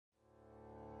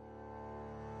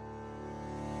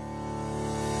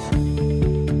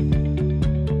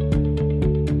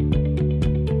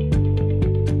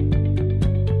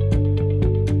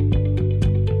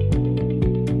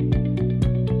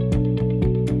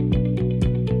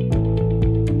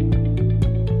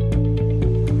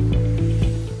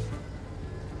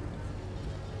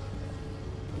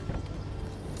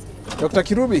Dr.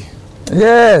 Kirubi.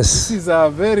 Yes. This is a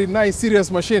very nice, serious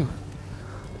machine.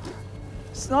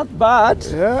 It's not bad.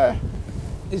 Yeah.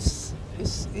 It's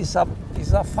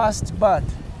a fast bird.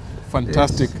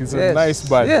 Fantastic. Yes. It's a nice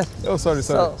bird. Yes. Oh, sorry.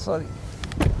 Sorry.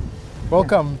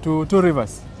 Welcome to Two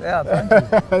Rivers. Yeah,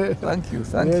 thank you.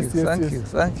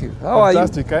 Thank you. How are you?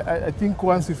 Fantastic. I think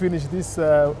once we finish this,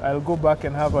 I'll go back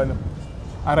and have a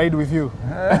ride with you.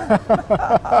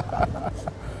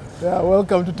 Yeah,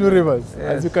 welcome to Two Rivers.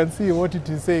 Yes. As you can see what it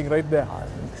is saying right there.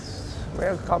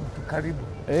 Welcome to Kirubi.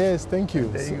 Yes, thank you.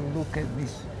 There you look at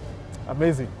this.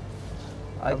 Amazing.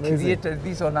 I Amazing. created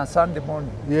this on a Sunday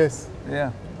morning. Yes. Yeah,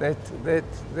 there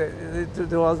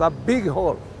was a big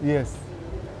hole Yes.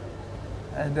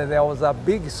 and there was a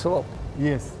big slope,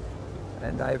 Yes.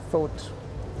 and I thought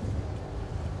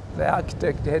the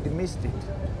architect had missed it.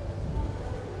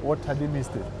 What had he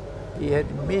missed it? He had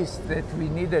missed that we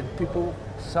needed people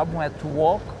somewhere to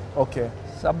walk, Okay.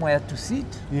 somewhere to sit,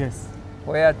 Yes.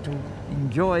 where to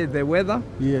enjoy the weather,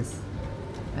 Yes.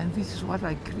 and this is what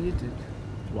I created.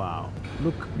 Wow.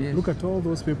 Look, Yes. look at all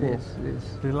those people Yes.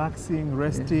 relaxing,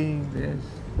 resting, Yes.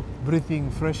 breathing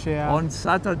fresh air. On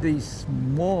Saturday is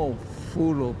more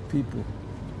full of people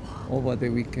over the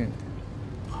weekend.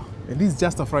 And this is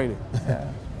just a Friday. Yeah.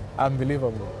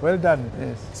 Unbelievable. Well done.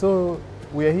 Yes. So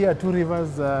we are here at Two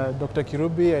Rivers, Dr.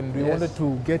 Kirubi, and we Yes. wanted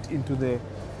to get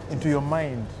into your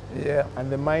mind Yeah.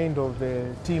 and the mind of the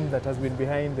team that has been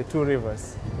behind the Two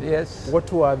Rivers. Yes.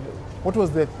 What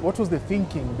was the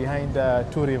thinking behind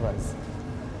Two Rivers?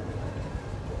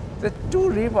 The Two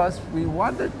Rivers, we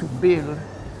wanted to build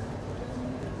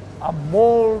a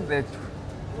mall that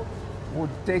would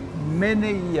take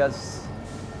many years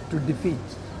to defeat,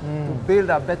 to build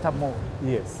a better mall.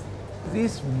 Yes.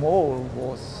 This mall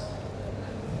was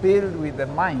built with the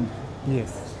mind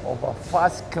Yes. of a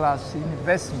first-class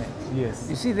investment. Yes.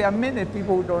 You see, there are many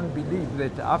people who don't believe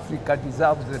that Africa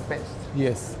deserves the best.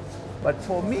 Yes. But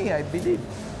for me, I believe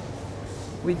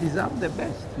we deserve the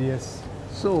best. Yes.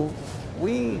 So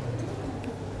we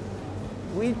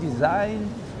designed,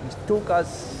 it took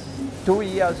us 2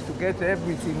 years to get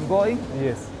everything going,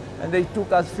 Yes. and they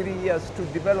took us 3 years to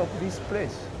develop this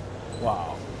place.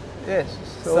 Wow. Yes,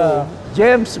 so So-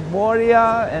 James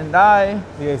Moria and I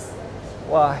Yes.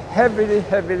 were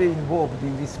heavily involved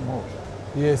in this mall.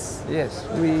 Yes. Yes,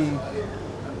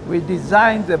 we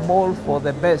designed the mall for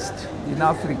the best in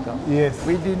Africa. Yes.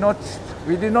 We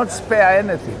did not spare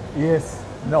anything. Yes.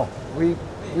 No, we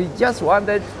just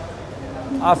wanted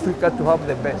Africa to have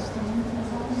the best.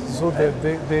 So the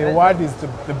word is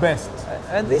the best.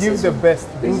 And this Give is the best.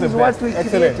 Do This the is best. what we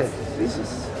Excellent. created.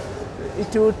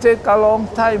 It will take a long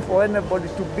time for anybody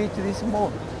to beat this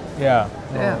mall. Yeah.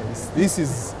 No, Yeah. This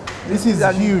is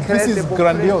an huge. This is incredible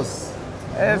grandiose.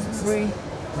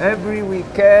 Every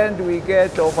weekend we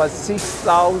get over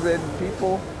 6,000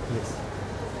 people, Yes.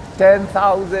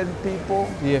 10,000 people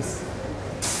Yes.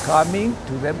 coming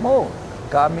to the mall,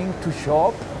 coming to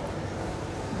shop,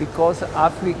 because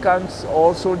Africans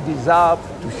also deserve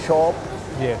to shop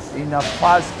Yes. in a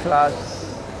first-class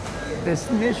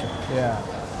destination. Yeah.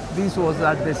 This was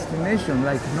a destination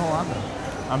like no other.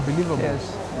 Unbelievable. Yes,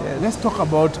 yes. Let's talk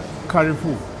about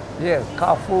Carrefour. Yeah,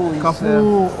 Carrefour is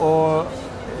Carrefour, or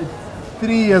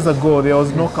 3 years ago, there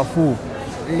was no Carrefour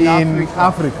in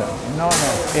Africa. No.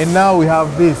 And now we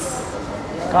have this.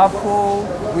 Carrefour,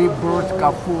 we brought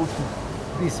Carrefour to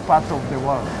this part of the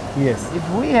world. Yes. If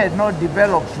we had not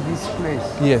developed this place,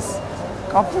 Yes.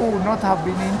 Carrefour would not have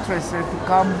been interested to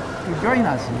come to join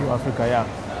us To here. Africa, yeah.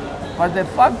 But the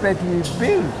fact that we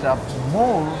built a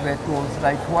mall that was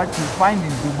like what you find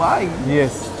in Dubai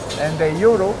Yes. and the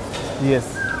Euro, Yes.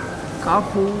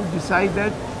 Carrefour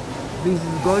decided this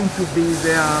is going to be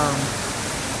their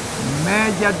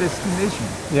major destination.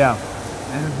 Yeah.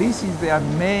 And this is their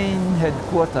main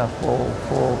headquarters for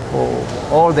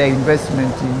all their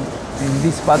investment in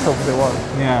this part of the world.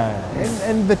 Yeah.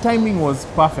 And the timing was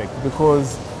perfect,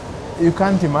 because you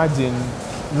can't imagine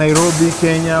Nairobi,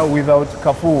 Kenya without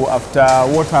Carrefour after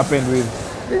what happened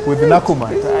with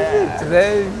Nakumatt.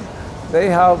 They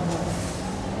have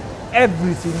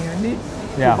everything you need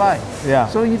Yeah. to buy. Yeah.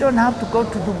 So you don't have to go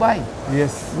to Dubai.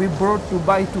 Yes. We brought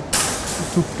Dubai to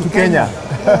To Kenya.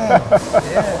 Yeah.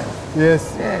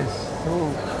 Yes. Yes.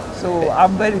 So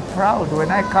I'm very proud when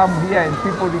I come here and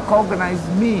people recognize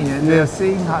me and they're Yes.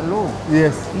 saying hello.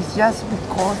 Yes. It's just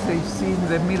because they've seen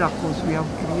the miracles we have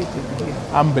created here.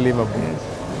 Unbelievable. Yes.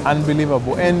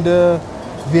 Unbelievable. And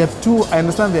I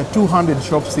understand there are 200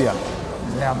 shops here.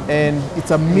 Yeah. And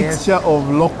it's a mixture of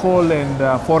local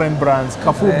and foreign brands.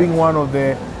 Carrefour being one of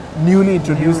the newly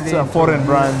introduced foreign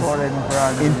brands Foreign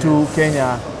brands. into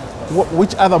Kenya.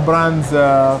 Which other brands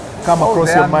come across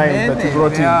there your are mind many. that you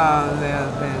brought in?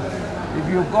 If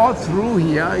you go through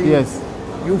here, Yes.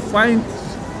 you find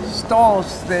stores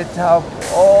that have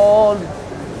all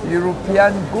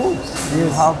European goods. You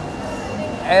Yes. have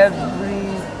every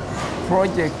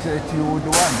project that you would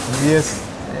want. Yes.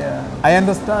 Yeah. I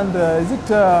understand. Is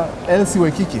it Elsie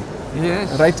Waikiki?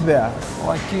 Yes. Right there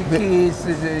Waikiki is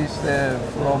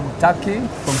from Turkey,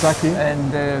 from Turkey.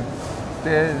 and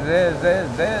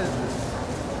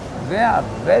they are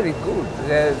very good.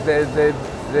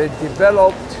 They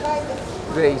developed,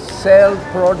 they sell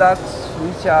products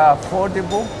which are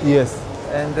affordable, Yes.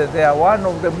 and they are one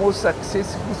of the most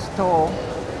successful stores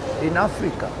in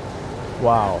Africa.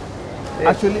 Wow.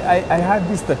 Actually, I had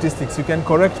these statistics. You can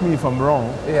correct me if I'm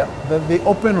wrong. Yeah. That they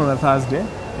open on a Thursday,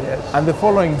 Yes. and the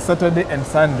following Saturday and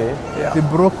Sunday, Yeah. they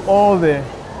broke all the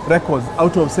records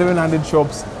out of 700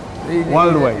 shops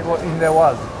worldwide. In the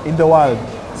world. In the world.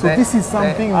 So They- this is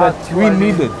something they that we actually-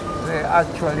 needed. They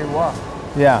actually were.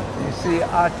 Yeah. You see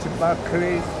Art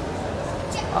Bakery,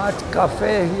 Art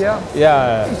Cafe here.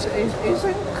 Yeah. It's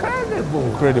incredible.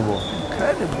 Incredible.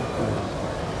 Incredible.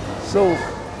 So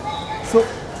So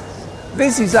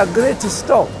this is a great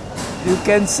store. You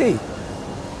can see.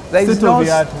 There is state of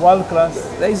the art, world class.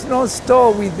 there is no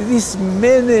store with this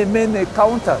many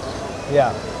counters.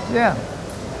 Yeah. Yeah.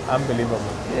 Unbelievable.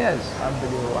 Yes.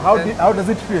 Unbelievable. How does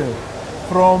it feel?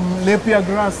 From Napier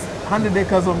grass, 100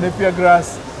 acres of Napier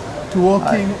grass, to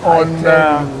walking on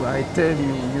I tell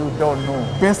you, you don't know.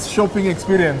 best shopping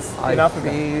experience in Africa.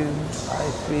 I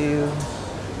feel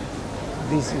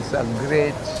this is a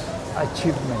great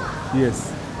achievement.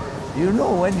 Yes. You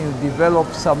know, when you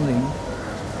develop something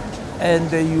and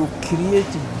you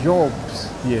create jobs,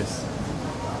 Yes.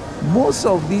 most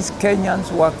of these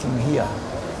Kenyans working here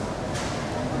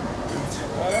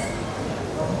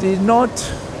did not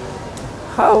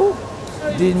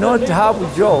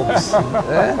have jobs.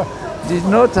 Did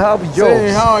not have jobs.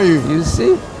 Hey, how are you? You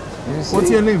see? What's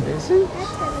your name? You see?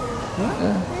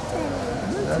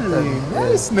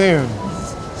 Nice name.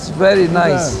 It's very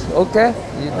nice. Okay?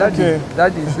 Okay.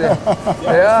 That is there.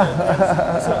 Yeah.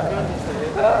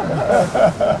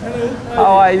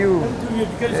 How are you?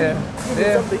 Yeah.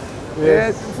 Yeah.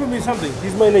 Yes. Give me something.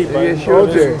 He's my neighbor. You show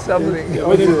Okay. me something.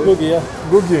 My name is Gogi, yeah.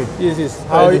 Gugi, Yes, yes.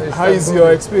 how is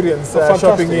your experience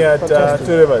shopping here at fantastic.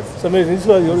 Two Rivers? It's amazing. This is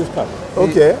why you always come.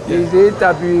 Okay. He's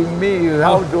interviewing me.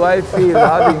 How do I feel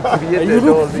having created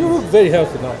You all look, this? you look very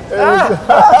healthy now.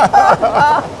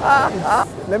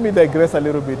 Let me digress a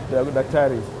little bit,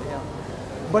 Daktari.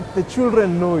 But the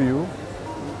children know you,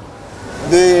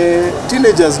 the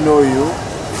teenagers know you,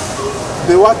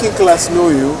 the working class know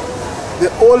you, the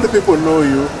old people know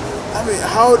you. I mean,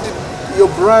 how did your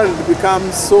brand become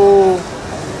so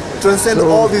transcend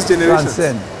all these generations?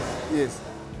 Transcend.